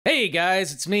Hey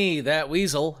guys, it's me, that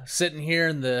weasel, sitting here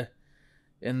in the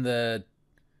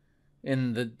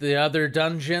other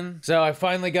dungeon. So I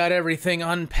finally got everything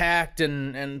unpacked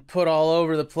and put all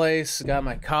over the place. Got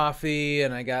my coffee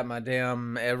and I got my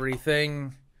damn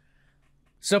everything.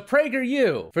 So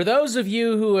PragerU, for those of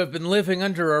you who have been living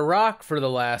under a rock for the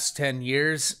last 10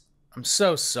 years, I'm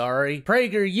so sorry.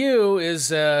 PragerU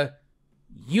is a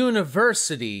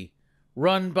university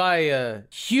run by a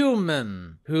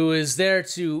human who is there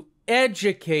to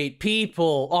educate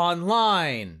people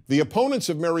online. The opponents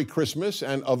of Merry Christmas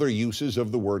and other uses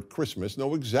of the word Christmas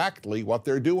know exactly what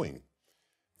they're doing.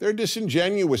 They're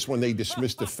disingenuous when they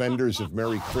dismiss defenders of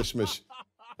Merry Christmas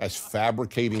as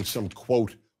fabricating some,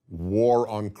 quote, war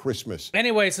on Christmas.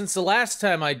 Anyway, since the last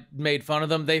time I made fun of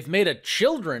them, they've made a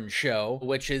children's show,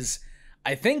 which is,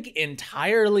 I think,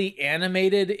 entirely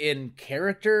animated in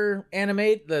character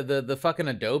animate, the fucking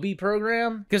Adobe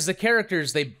program. Because the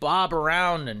characters, they bob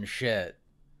around and shit.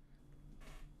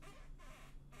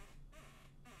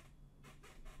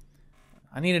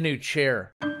 I need a new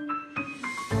chair.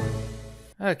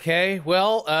 Okay,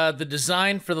 well, the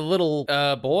design for the little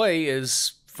boy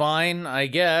is fine, I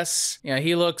guess. Yeah,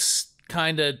 he looks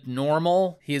kinda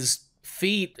normal. His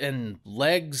feet and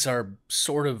legs are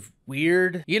sort of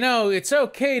weird. You know, it's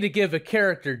okay to give a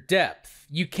character depth.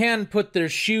 You can put their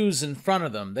shoes in front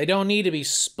of them. They don't need to be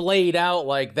splayed out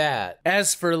like that.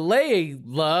 As for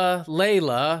Layla,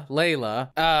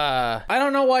 I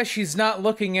don't know why she's not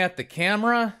looking at the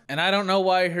camera, and I don't know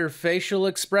why her facial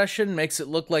expression makes it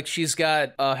look like she's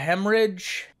got a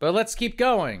hemorrhage, but let's keep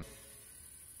going.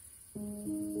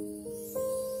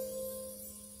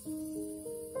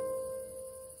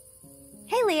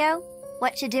 Hey Leo,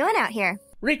 what you doing out here?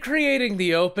 Recreating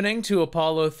the opening to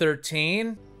Apollo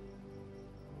 13.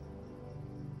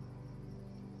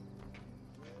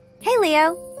 Hey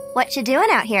Leo, what you doing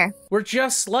out here? We're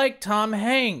just like Tom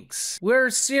Hanks. We're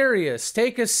serious.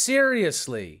 Take us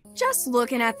seriously. Just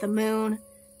looking at the moon.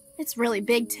 It's really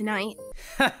big tonight.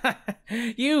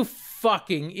 You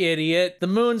fucking idiot. The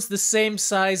moon's the same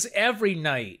size every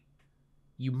night.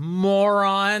 You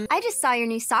moron. I just saw your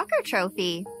new soccer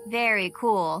trophy. Very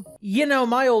cool. You know,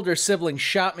 my older sibling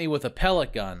shot me with a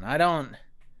pellet gun. I don't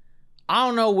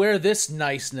know where this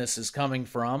niceness is coming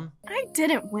from. I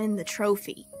didn't win the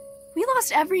trophy. We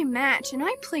lost every match, and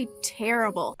I played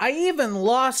terrible. I even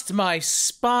lost my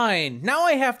spine. Now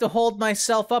I have to hold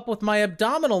myself up with my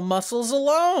abdominal muscles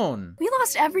alone. We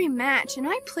lost every match, and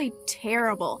I played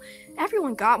terrible.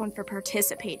 Everyone got one for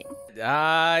participating.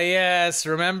 Ah, yes,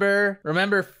 remember?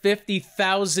 Remember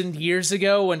 50,000 years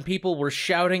ago when people were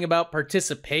shouting about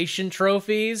participation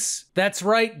trophies? That's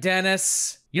right,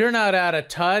 Dennis. You're not out of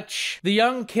touch. The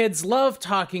young kids love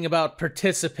talking about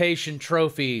participation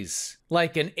trophies.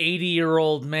 Like an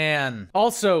 80-year-old man.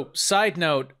 Also, side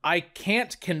note, I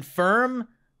can't confirm,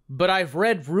 but I've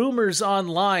read rumors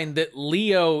online that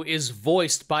Leo is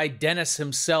voiced by Dennis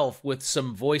himself with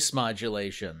some voice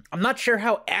modulation. I'm not sure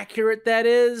how accurate that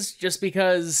is, just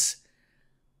because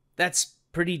that's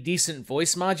pretty decent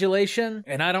voice modulation,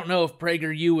 and I don't know if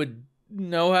PragerU would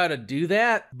know how to do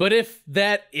that. But if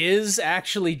that is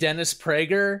actually Dennis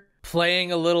Prager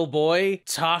playing a little boy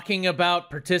talking about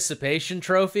participation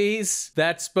trophies,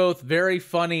 that's both very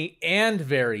funny and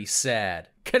very sad.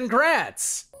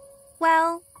 Congrats!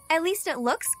 Well, at least it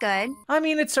looks good. I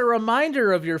mean, it's a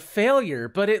reminder of your failure,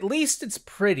 but at least it's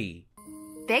pretty.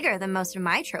 Bigger than most of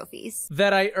my trophies.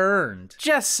 That I earned.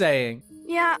 Just saying.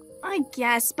 Yeah, I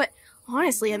guess, but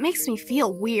honestly, it makes me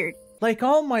feel weird. Like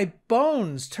all my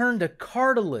bones turned to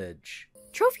cartilage.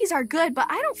 Trophies are good, but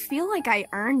I don't feel like I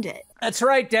earned it. That's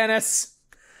right, Dennis.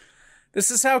 This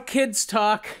is how kids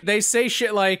talk. They say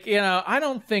shit like, you know, I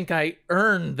don't think I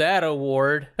earned that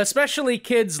award. Especially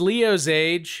kids Leo's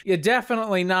age. You're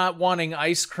definitely not wanting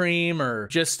ice cream or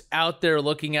just out there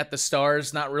looking at the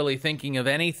stars, not really thinking of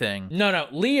anything. No,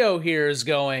 Leo here is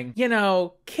going, you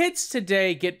know, kids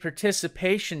today get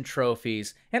participation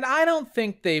trophies, and I don't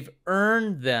think they've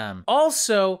earned them.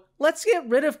 Also, let's get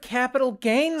rid of capital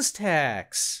gains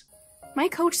tax. My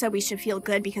coach said we should feel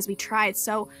good because we tried,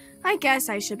 so I guess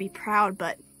I should be proud,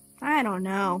 but I don't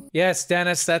know. Yes,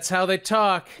 Dennis, that's how they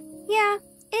talk. Yeah,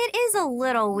 it is a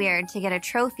little weird to get a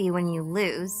trophy when you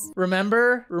lose.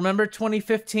 Remember? Remember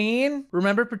 2015?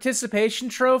 Remember participation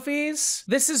trophies?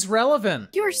 This is relevant.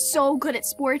 You are so good at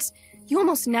sports, you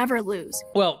almost never lose.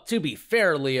 Well, to be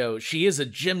fair, Leo, she is a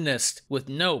gymnast with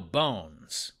no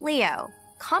bones. Leo,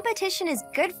 competition is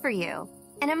good for you,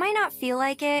 and it might not feel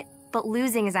like it, but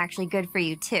losing is actually good for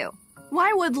you too.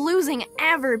 Why would losing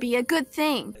ever be a good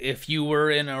thing? If you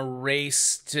were in a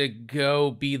race to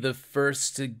go be the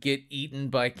first to get eaten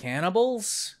by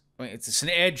cannibals? I mean, it's an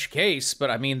edge case,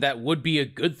 but I mean, that would be a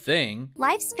good thing.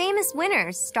 Life's famous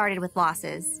winners started with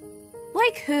losses.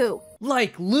 Like who?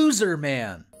 Like Loser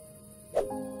Man.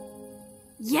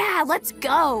 Yeah, let's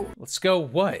go. Let's go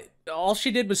what? All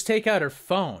she did was take out her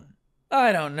phone.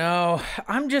 I don't know.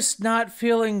 I'm just not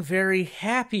feeling very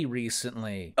happy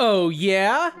recently. Oh,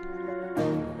 yeah?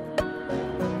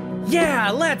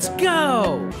 Yeah, let's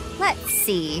go! Let's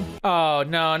see. Oh,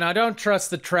 no, don't trust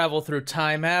the travel through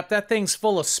time app. That thing's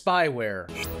full of spyware.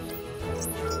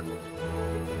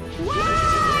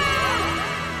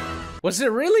 Was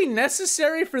it really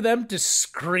necessary for them to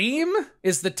scream?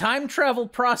 Is the time travel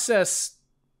process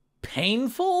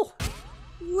painful?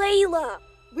 Layla,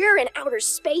 we're in outer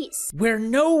space. Where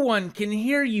no one can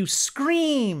hear you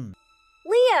scream.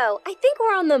 Leo, I think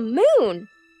we're on the moon.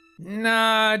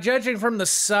 Nah, judging from the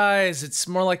size, it's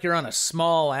more like you're on a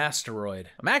small asteroid.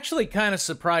 I'm actually kind of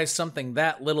surprised something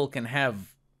that little can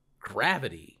have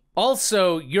gravity.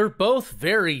 Also, you're both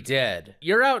very dead.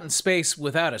 You're out in space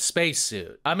without a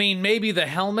spacesuit. I mean, maybe the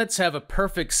helmets have a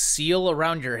perfect seal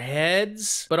around your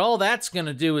heads, but all that's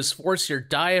gonna do is force your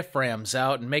diaphragms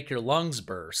out and make your lungs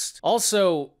burst.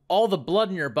 Also, all the blood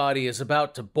in your body is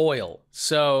about to boil,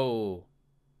 so...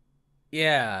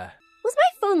 yeah. Was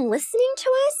my phone listening to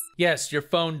us? Yes, your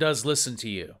phone does listen to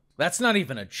you. That's not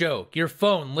even a joke. Your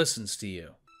phone listens to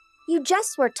you. You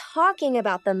just were talking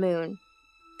about the moon.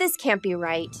 This can't be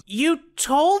right. You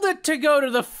told it to go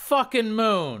to the fucking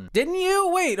moon, didn't you?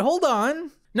 Wait, hold on.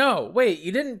 No, wait,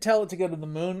 you didn't tell it to go to the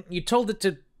moon. You told it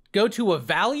to go to a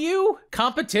value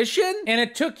competition, and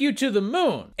it took you to the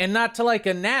moon, and not to like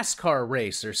a NASCAR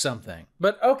race or something.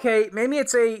 But okay, maybe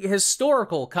it's a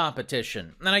historical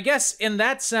competition. And I guess in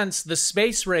that sense, the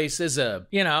space race is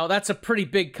that's a pretty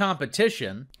big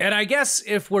competition. And I guess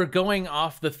if we're going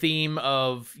off the theme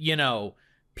of,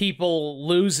 people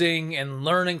losing and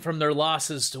learning from their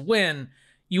losses to win,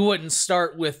 you wouldn't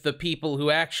start with the people who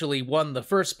actually won the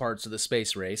first parts of the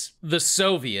space race, the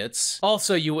Soviets.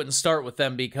 Also, you wouldn't start with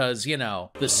them because,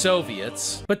 the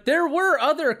Soviets. But there were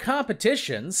other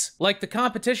competitions, like the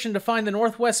competition to find the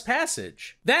Northwest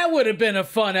Passage. That would have been a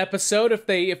fun episode if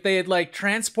they had like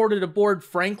transported aboard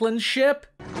Franklin's ship.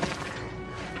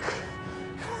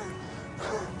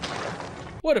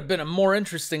 Would have been a more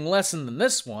interesting lesson than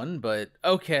this one, but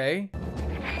okay.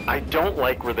 I don't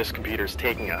like where this computer's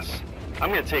taking us. I'm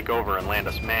gonna take over and land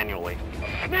us manually.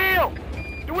 Neil!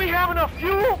 Do we have enough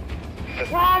fuel?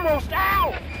 We're almost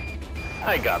out!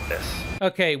 I got this.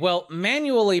 Okay, well,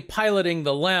 manually piloting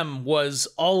the LEM was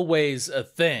always a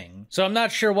thing. So I'm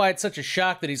not sure why it's such a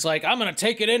shock that he's like, I'm gonna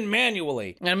take it in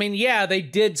manually. I mean, yeah, they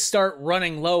did start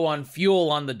running low on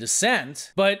fuel on the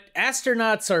descent, but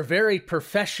astronauts are very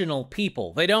professional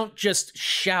people. They don't just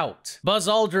shout. Buzz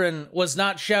Aldrin was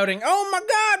not shouting, oh my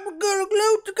God, we're gonna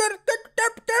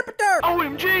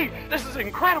OMG! This is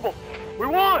incredible! We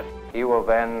won! You will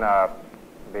then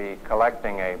be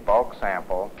collecting a bulk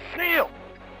sample. Neil!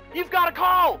 You've got a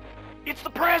call! It's the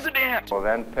president! We'll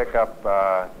then pick up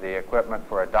the equipment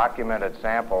for a documented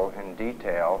sample in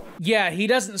detail. Yeah, he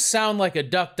doesn't sound like a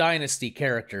Duck Dynasty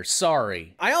character,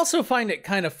 sorry. I also find it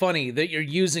kind of funny that you're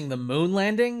using the moon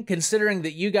landing, considering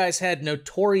that you guys had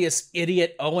notorious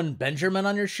idiot Owen Benjamin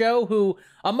on your show, who,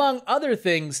 among other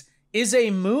things, is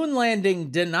a moon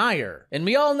landing denier. And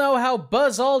we all know how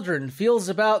Buzz Aldrin feels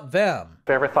about them.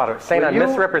 If I ever thought of saying I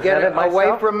misrepresented myself,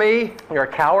 away from me. You're a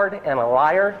coward and a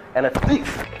liar and a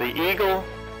thief. The Eagle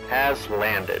has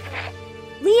landed.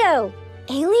 Leo,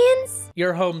 aliens?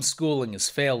 Your homeschooling has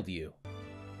failed you.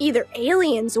 Either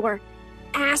aliens or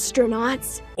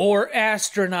astronauts. Or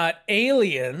astronaut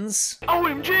aliens.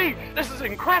 OMG! This is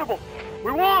incredible!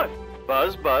 We won!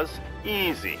 Buzz,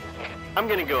 easy. I'm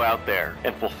gonna go out there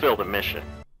and fulfill the mission.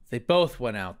 They both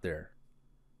went out there.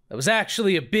 That was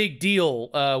actually a big deal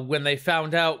when they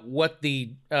found out what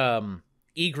the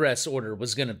egress order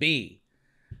was gonna be.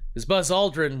 Because Buzz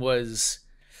Aldrin was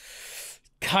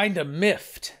kind of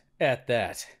miffed at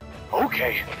that.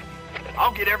 Okay,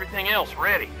 I'll get everything else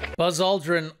ready. Buzz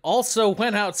Aldrin also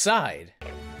went outside.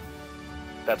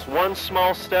 That's one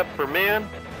small step for man,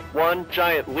 one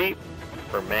giant leap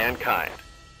for mankind.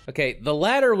 Okay, the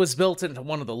ladder was built into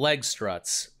one of the leg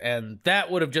struts, and that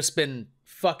would have just been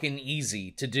fucking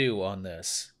easy to do on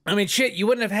this. I mean, shit, you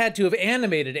wouldn't have had to have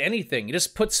animated anything. You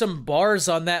just put some bars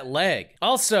on that leg.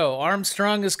 Also,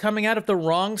 Armstrong is coming out of the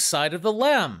wrong side of the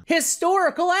LEM.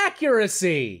 Historical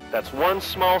accuracy! That's one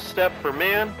small step for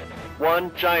man,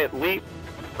 one giant leap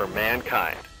for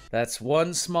mankind. That's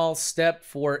one small step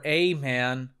for a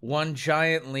man, one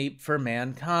giant leap for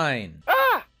mankind.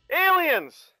 Ah!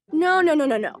 Aliens! No.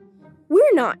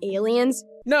 We're not aliens.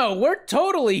 No, we're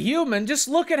totally human. Just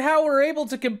look at how we're able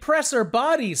to compress our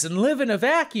bodies and live in a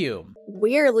vacuum.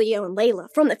 We're Leo and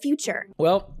Layla from the future.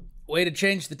 Well, way to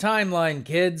change the timeline,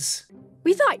 kids.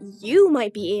 We thought you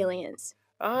might be aliens.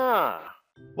 Ah.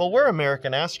 Well, we're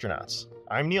American astronauts.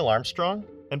 I'm Neil Armstrong,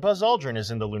 and Buzz Aldrin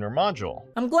is in the lunar module.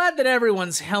 I'm glad that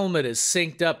everyone's helmet is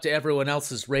synced up to everyone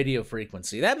else's radio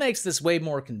frequency. That makes this way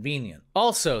more convenient.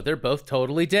 Also, they're both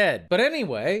totally dead. But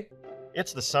anyway...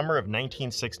 It's the summer of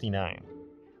 1969.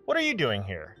 What are you doing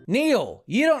here? Neil,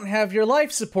 you don't have your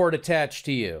life support attached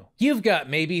to you. You've got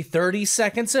maybe 30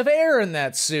 seconds of air in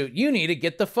that suit. You need to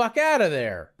get the fuck out of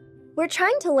there. We're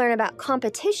trying to learn about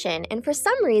competition, and for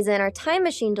some reason, our time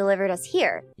machine delivered us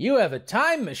here. You have a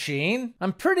time machine?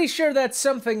 I'm pretty sure that's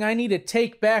something I need to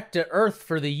take back to Earth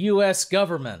for the US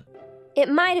government. It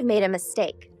might have made a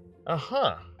mistake.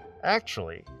 Uh-huh.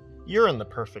 Actually, you're in the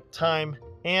perfect time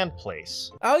and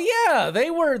place. Oh yeah,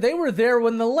 they were there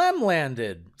when the LEM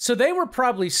landed. So they were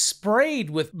probably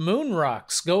sprayed with moon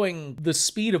rocks going the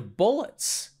speed of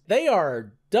bullets. They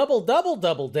are double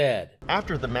dead.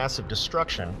 After the massive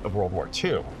destruction of World War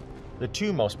II, the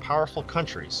two most powerful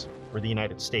countries were the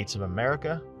United States of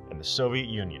America and the Soviet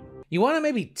Union. You want to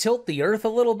maybe tilt the Earth a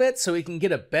little bit so we can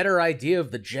get a better idea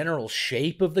of the general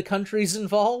shape of the countries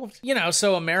involved? You know,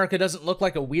 so America doesn't look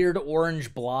like a weird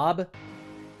orange blob.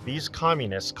 These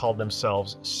communists called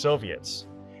themselves Soviets,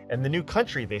 and the new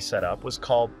country they set up was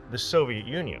called the Soviet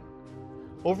Union.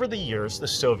 Over the years, the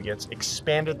Soviets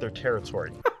expanded their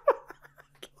territory.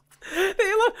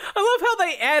 I love how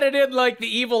they added in like the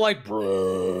evil like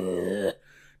bruh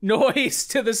noise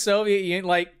to the Soviet Union,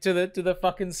 like to the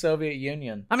fucking Soviet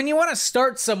Union. I mean, you want to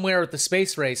start somewhere with the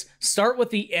space race. Start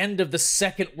with the end of the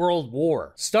Second World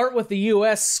War. Start with the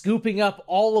US scooping up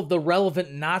all of the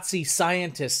relevant Nazi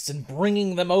scientists and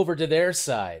bringing them over to their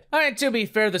side. I mean, to be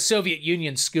fair, the Soviet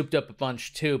Union scooped up a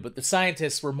bunch too, but the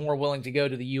scientists were more willing to go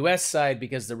to the US side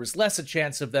because there was less a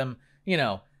chance of them, you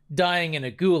know, dying in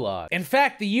a gulag. In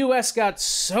fact, the US got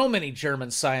so many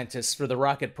German scientists for the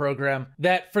rocket program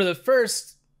that for the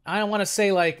first, I want to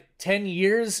say like 10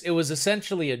 years, it was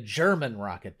essentially a German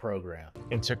rocket program.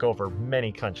 And took over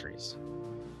many countries.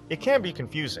 It can be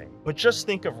confusing, but just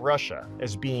think of Russia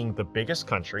as being the biggest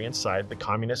country inside the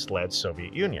communist-led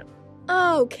Soviet Union.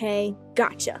 Okay,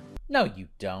 gotcha. No, you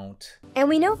don't. And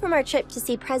we know from our trip to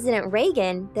see President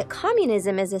Reagan that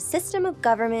communism is a system of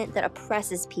government that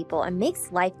oppresses people and makes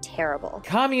life terrible.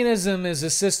 Communism is a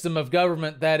system of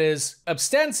government that is,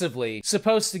 ostensibly,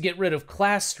 supposed to get rid of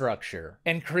class structure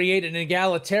and create an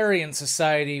egalitarian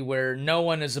society where no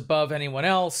one is above anyone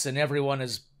else and everyone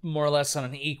is more or less on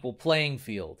an equal playing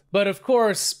field. But of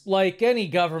course, like any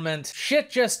government, shit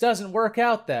just doesn't work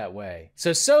out that way.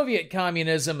 So Soviet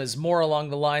communism is more along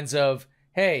the lines of,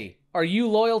 hey, are you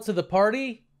loyal to the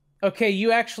party? Okay,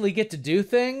 you actually get to do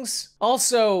things?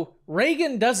 Also,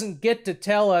 Reagan doesn't get to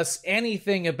tell us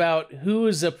anything about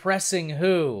who's oppressing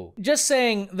who. Just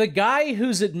saying, the guy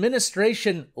whose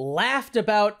administration laughed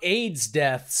about AIDS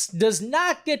deaths does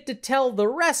not get to tell the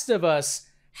rest of us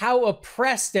how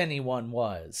oppressed anyone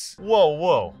was.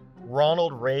 Whoa.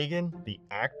 Ronald Reagan, the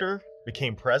actor,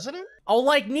 became president? Oh,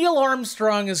 like Neil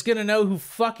Armstrong is gonna know who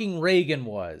fucking Reagan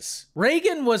was.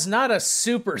 Reagan was not a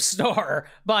superstar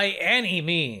by any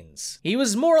means. He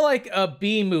was more like a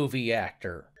B-movie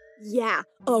actor. Yeah,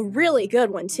 a really good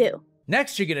one too.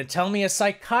 Next, you're gonna tell me a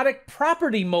psychotic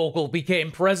property mogul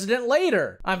became president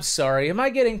later. I'm sorry, am I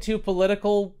getting too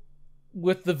political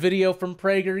with the video from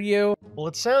PragerU? Well,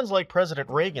 it sounds like President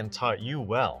Reagan taught you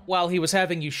well. While he was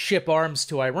having you ship arms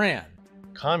to Iran.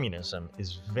 Communism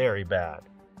is very bad.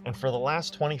 And for the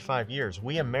last 25 years,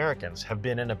 we Americans have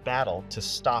been in a battle to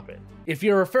stop it. If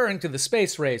you're referring to the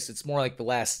space race, it's more like the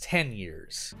last 10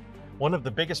 years. One of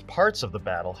the biggest parts of the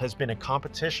battle has been a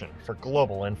competition for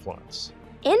global influence.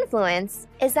 Influence?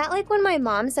 Is that like when my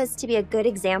mom says to be a good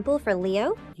example for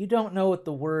Leo? You don't know what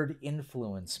the word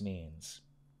influence means.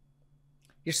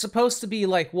 You're supposed to be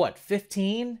like, what,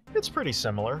 15? It's pretty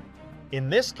similar. In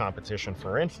this competition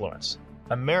for influence,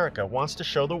 America wants to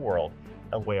show the world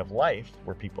a way of life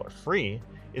where people are free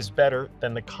is better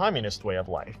than the communist way of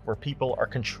life where people are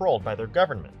controlled by their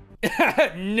government.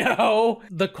 No!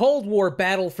 The Cold War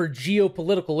battle for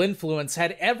geopolitical influence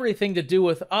had everything to do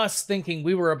with us thinking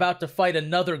we were about to fight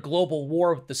another global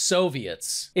war with the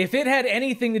Soviets. If it had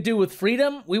anything to do with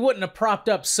freedom, we wouldn't have propped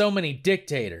up so many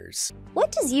dictators.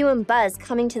 What does you and Buzz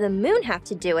coming to the moon have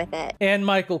to do with it? And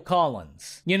Michael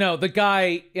Collins. You know, the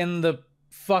guy in the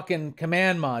fucking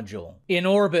command module in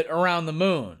orbit around the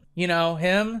moon. You know,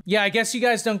 him? Yeah, I guess you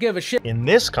guys don't give a shit. In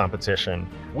this competition,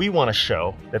 we want to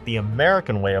show that the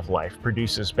American way of life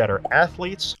produces better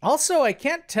athletes. Also, I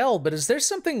can't tell, but is there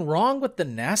something wrong with the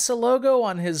NASA logo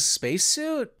on his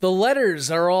spacesuit? The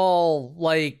letters are all,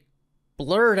 like,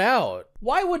 blurred out.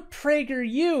 Why would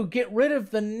PragerU get rid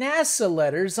of the NASA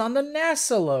letters on the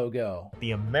NASA logo?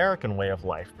 The American way of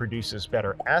life produces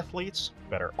better athletes,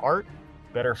 better art,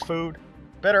 better food,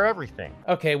 better everything.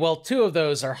 Okay, well, 2 of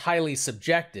those are highly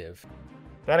subjective.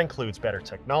 That includes better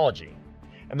technology.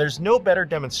 And there's no better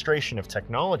demonstration of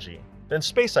technology than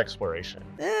space exploration.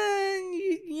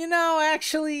 You know,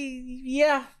 actually,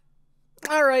 yeah.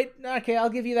 All right, okay, I'll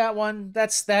give you that one.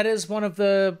 That is one of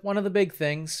the big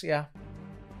things, yeah.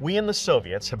 We and the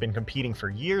Soviets have been competing for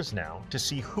years now to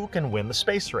see who can win the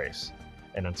space race.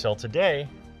 And until today,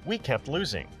 we kept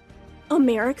losing.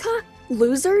 America?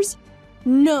 Losers?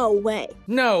 No way.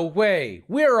 No way.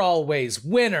 We're always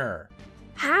winner.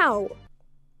 How?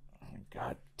 Oh,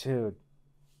 God, dude.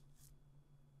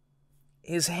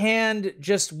 His hand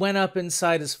just went up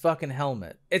inside his fucking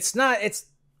helmet. That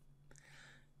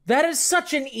is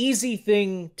such an easy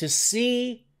thing to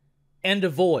see and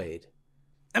avoid.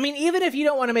 I mean, even if you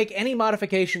don't want to make any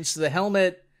modifications to the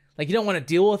helmet, like you don't want to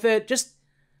deal with it, just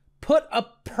put a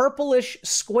purplish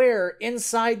square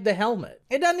inside the helmet.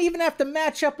 It doesn't even have to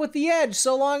match up with the edge,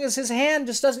 so long as his hand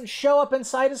just doesn't show up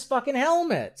inside his fucking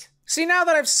helmet. See, now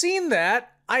that I've seen that,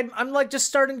 I'm like just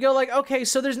starting to go like, okay,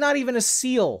 so there's not even a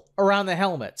seal around the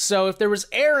helmet. So if there was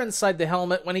air inside the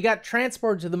helmet when he got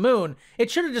transported to the moon, it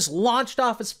should have just launched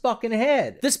off his fucking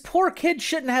head. This poor kid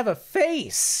shouldn't have a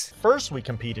face. First, we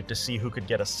competed to see who could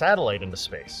get a satellite into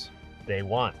space. They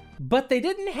won. But they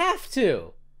didn't have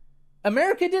to.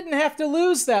 America didn't have to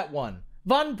lose that one.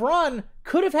 Von Braun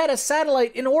could have had a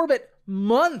satellite in orbit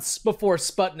months before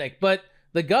Sputnik, but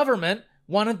the government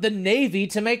wanted the Navy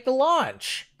to make the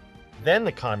launch. Then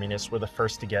the communists were the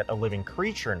first to get a living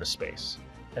creature into space.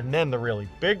 And then the really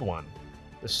big one.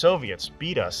 The Soviets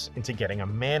beat us into getting a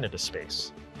man into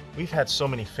space. We've had so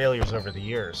many failures over the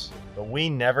years, but we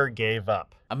never gave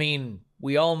up. I mean,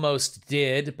 we almost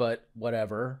did, but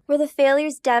whatever. Were the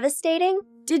failures devastating?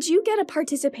 Did you get a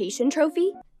participation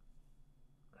trophy?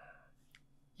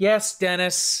 Yes,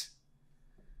 Dennis.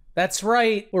 That's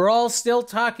right. We're all still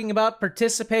talking about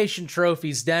participation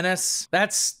trophies, Dennis.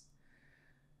 That's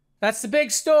the big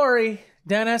story,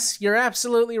 Dennis. You're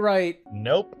absolutely right.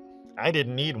 Nope. I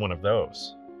didn't need one of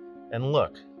those. And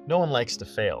look, no one likes to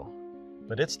fail,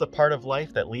 but it's the part of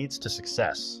life that leads to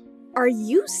success. Are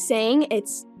you saying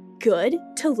it's good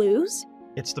to lose?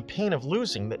 It's the pain of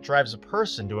losing that drives a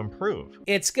person to improve.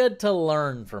 It's good to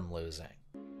learn from losing.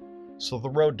 So the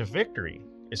road to victory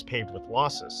is paved with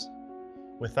losses.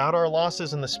 Without our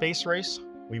losses in the space race,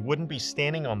 we wouldn't be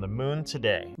standing on the moon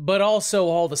today. But also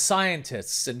all the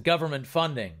scientists and government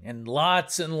funding and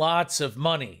lots of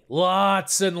money.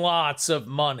 Lots and lots of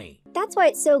money. That's why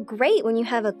it's so great when you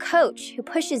have a coach who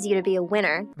pushes you to be a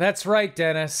winner. That's right,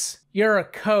 Dennis. You're a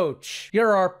coach.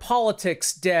 You're our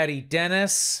politics daddy,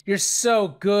 Dennis. You're so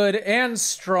good and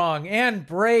strong and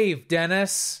brave,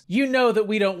 Dennis. You know that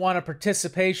we don't want a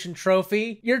participation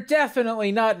trophy. You're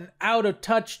definitely not an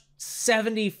out-of-touch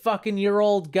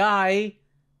 70-fucking-year-old guy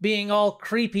being all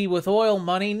creepy with oil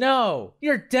money. No,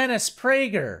 you're Dennis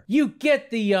Prager. You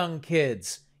get the young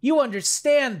kids. You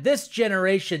understand this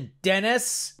generation,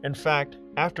 Dennis. In fact,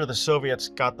 after the Soviets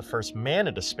got the first man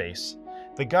into space,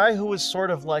 the guy who was sort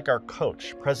of like our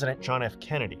coach, President John F.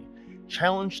 Kennedy,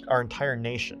 challenged our entire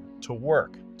nation to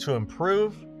work, to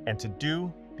improve, and to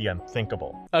do the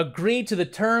unthinkable. Agree to the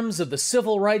terms of the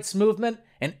civil rights movement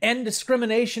and end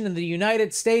discrimination in the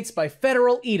United States by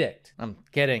federal edict. I'm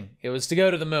kidding. It was to go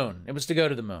to the moon. It was to go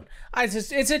to the moon.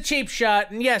 It's a cheap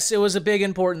shot, and yes, it was a big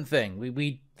important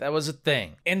thing. That was a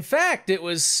thing. In fact, it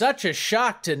was such a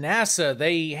shock to NASA,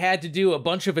 they had to do a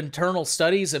bunch of internal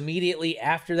studies immediately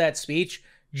after that speech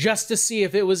just to see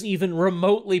if it was even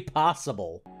remotely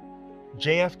possible.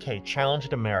 JFK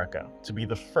challenged America to be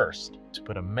the first to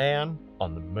put a man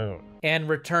on the moon. And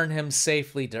return him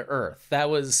safely to Earth.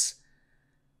 That was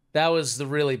the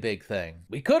really big thing.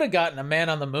 We could have gotten a man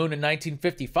on the moon in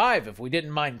 1955 if we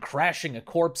didn't mind crashing a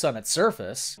corpse on its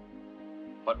surface.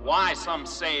 But why, some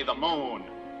say, the moon?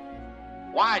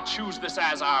 Why choose this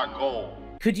as our goal?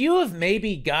 Could you have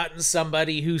maybe gotten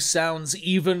somebody who sounds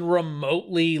even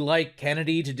remotely like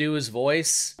Kennedy to do his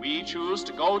voice? We choose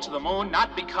to go to the moon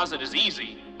not because it is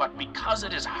easy, but because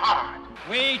it is hard.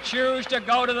 We choose to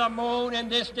go to the moon in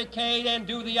this decade and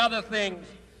do the other things,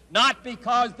 not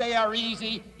because they are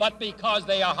easy, but because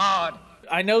they are hard.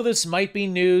 I know this might be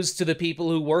news to the people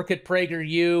who work at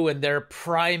PragerU and their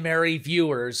primary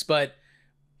viewers, but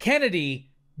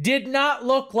Kennedy did not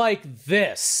look like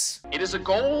this. It is a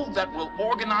goal that will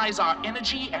organize our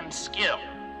energy and skill.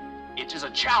 It is a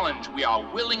challenge we are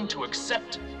willing to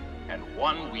accept and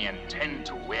one we intend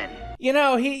to win. You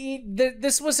know,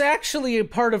 this was actually a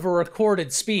part of a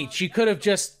recorded speech. You could have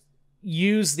just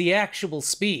used the actual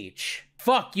speech.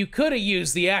 Fuck, you could have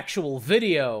used the actual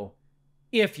video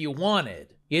if you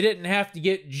wanted. You didn't have to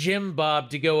get Jim Bob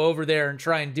to go over there and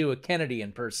try and do a Kennedy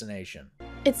impersonation.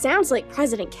 It sounds like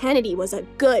President Kennedy was a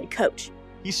good coach.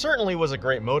 He certainly was a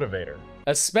great motivator.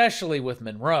 Especially with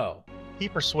Monroe. He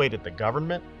persuaded the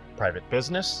government, private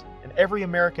business, and every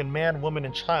American man, woman,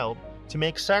 and child to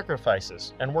make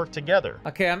sacrifices and work together.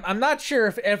 Okay, I'm not sure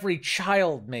if every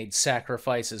child made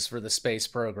sacrifices for the space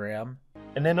program.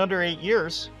 And in under 8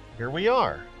 years, here we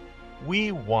are.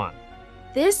 We won.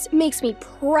 This makes me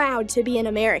proud to be an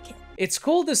American. It's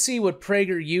cool to see what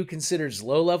PragerU considers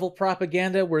low-level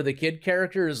propaganda, where the kid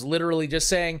character is literally just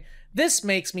saying, "This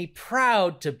makes me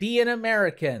proud to be an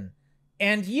American.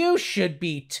 And you should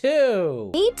be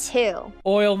too." Me too.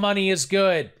 Oil money is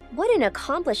good. What an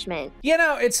accomplishment. You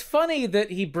know, it's funny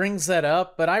that he brings that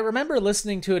up, but I remember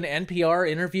listening to an NPR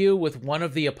interview with one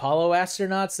of the Apollo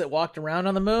astronauts that walked around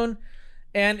on the moon,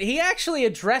 and he actually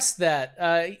addressed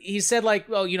that. He said, like,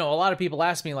 well, you know, a lot of people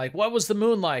ask me, like, what was the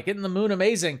moon like? Isn't the moon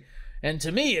amazing? And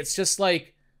to me, it's just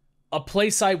like a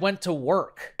place I went to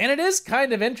work. And it is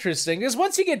kind of interesting, because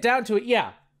once you get down to it,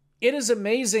 yeah, it is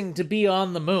amazing to be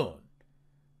on the moon.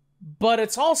 But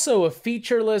it's also a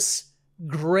featureless,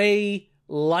 gray,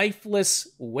 lifeless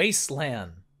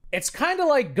wasteland. It's kind of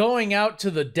like going out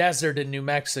to the desert in New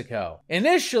Mexico.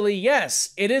 Initially,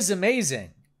 yes, it is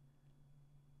amazing.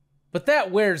 But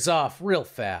that wears off real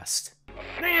fast.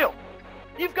 Neil,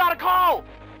 you've got a call!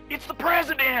 It's the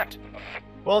president!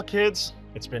 Well, kids,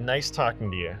 it's been nice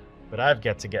talking to you, but I've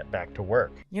got to get back to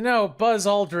work. You know, Buzz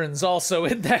Aldrin's also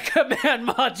in that command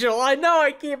module. I know,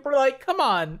 I keep like, come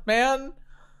on, man.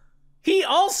 He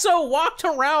also walked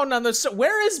around on the...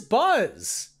 Where is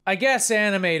Buzz? I guess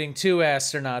animating 2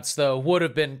 astronauts, though, would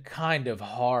have been kind of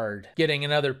hard. Getting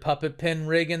another puppet pin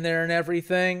rig in there and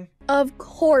everything. Of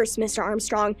course, Mr.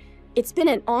 Armstrong. It's been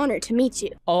an honor to meet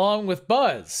you. Along with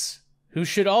Buzz, who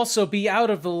should also be out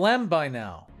of the LEM by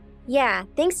now. Yeah,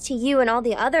 thanks to you and all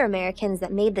the other Americans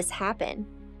that made this happen.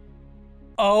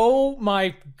 Oh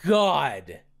my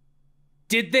god.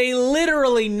 Did they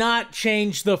literally not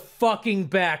change the fucking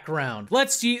background?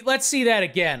 Let's see that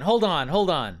again. Hold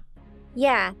on.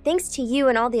 Yeah, thanks to you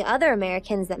and all the other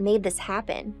Americans that made this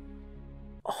happen.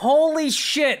 Holy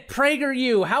shit,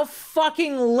 PragerU, how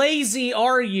fucking lazy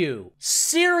are you?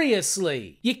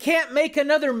 Seriously, you can't make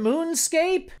another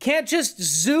moonscape? Can't just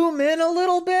zoom in a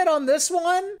little bit on this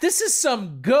one? This is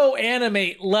some Go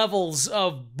Animate levels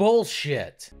of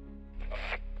bullshit.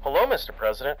 Hello, Mr.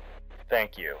 President.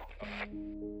 Thank you.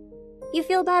 You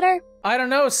feel better? I don't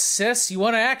know, sis. You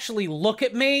want to actually look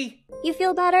at me? You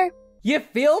feel better? You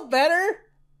feel better?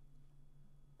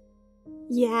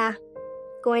 Yeah.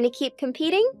 Going to keep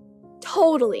competing?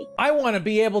 Totally. I want to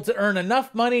be able to earn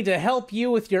enough money to help you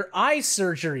with your eye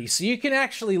surgery so you can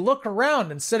actually look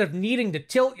around instead of needing to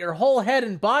tilt your whole head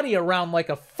and body around like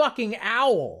a fucking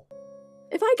owl.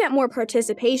 If I get more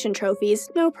participation trophies,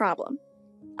 no problem.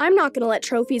 I'm not gonna let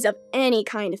trophies of any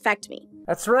kind affect me.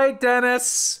 That's right,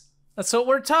 Dennis. That's what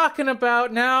we're talking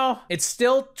about now. It's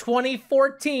still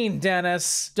 2014,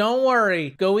 Dennis. Don't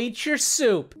worry. Go eat your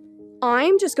soup.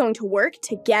 I'm just going to work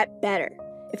to get better.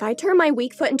 If I turn my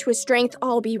weak foot into a strength,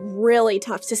 I'll be really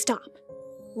tough to stop.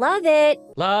 Love it.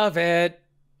 Love it.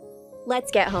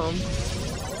 Let's get home.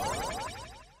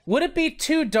 Would it be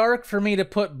too dark for me to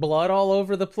put blood all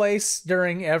over the place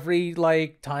during every,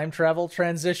 like, time travel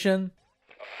transition?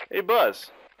 Hey,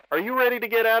 Buzz, are you ready to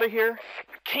get out of here?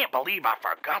 I can't believe I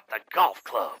forgot the golf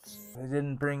clubs. I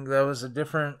didn't bring, that was a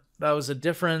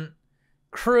different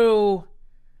crew.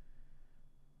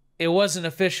 It wasn't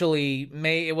officially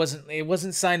made, it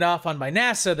wasn't signed off on by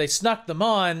NASA. They snuck them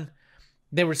on.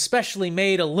 They were specially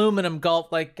made aluminum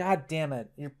golf, like, god damn it,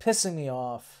 you're pissing me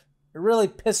off. You're really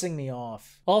pissing me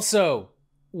off. Also,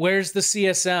 where's the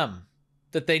CSM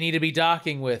that they need to be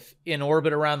docking with in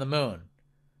orbit around the moon?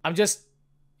 I'm just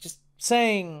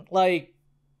saying, like,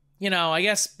 you know, I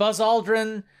guess Buzz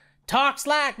Aldrin talks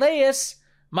like this.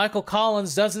 Michael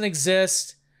Collins doesn't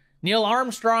exist. Neil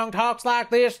Armstrong talks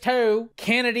like this too.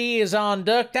 Kennedy is on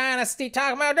Duck Dynasty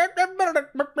talking about...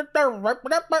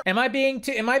 Am I being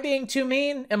too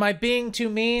mean? Am I being too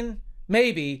mean?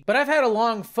 Maybe, but I've had a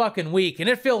long fucking week and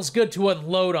it feels good to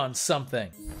unload on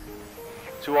something.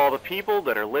 To all the people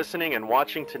that are listening and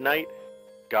watching tonight,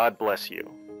 God bless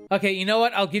you. Okay, you know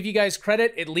what? I'll give you guys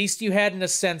credit. At least you had an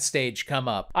ascent stage come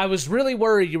up. I was really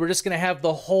worried you were just going to have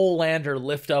the whole lander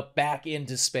lift up back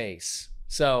into space.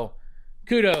 So,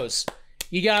 kudos.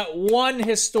 You got one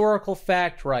historical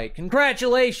fact right.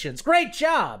 Congratulations. Great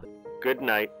job. Good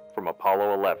night from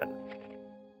Apollo 11.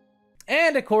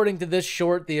 And according to this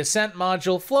short, the Ascent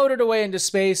module floated away into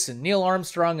space and Neil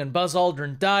Armstrong and Buzz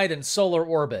Aldrin died in solar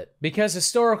orbit. Because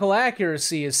historical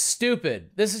accuracy is stupid.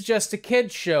 This is just a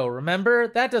kid's show, remember?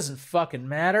 That doesn't fucking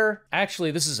matter.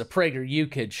 Actually, this is a PragerU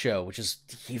kid's show, which is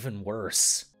even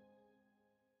worse.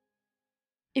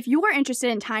 If you are interested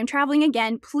in time traveling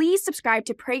again, please subscribe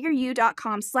to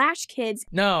PragerU.com/kids.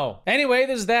 No. Anyway,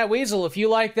 this is That Weasel. If you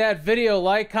like that video,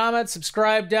 like, comment,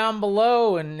 subscribe down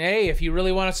below. And hey, if you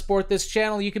really want to support this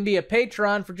channel, you can be a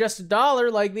patron for just $1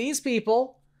 like these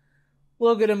people.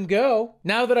 Look at them go.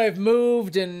 Now that I've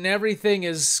moved and everything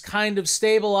is kind of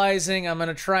stabilizing, I'm going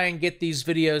to try and get these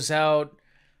videos out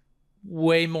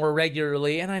way more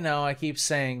regularly. And I know I keep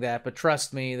saying that, but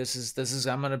trust me, this is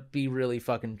I'm going to be really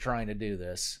fucking trying to do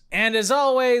this. And as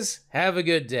always, have a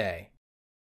good day.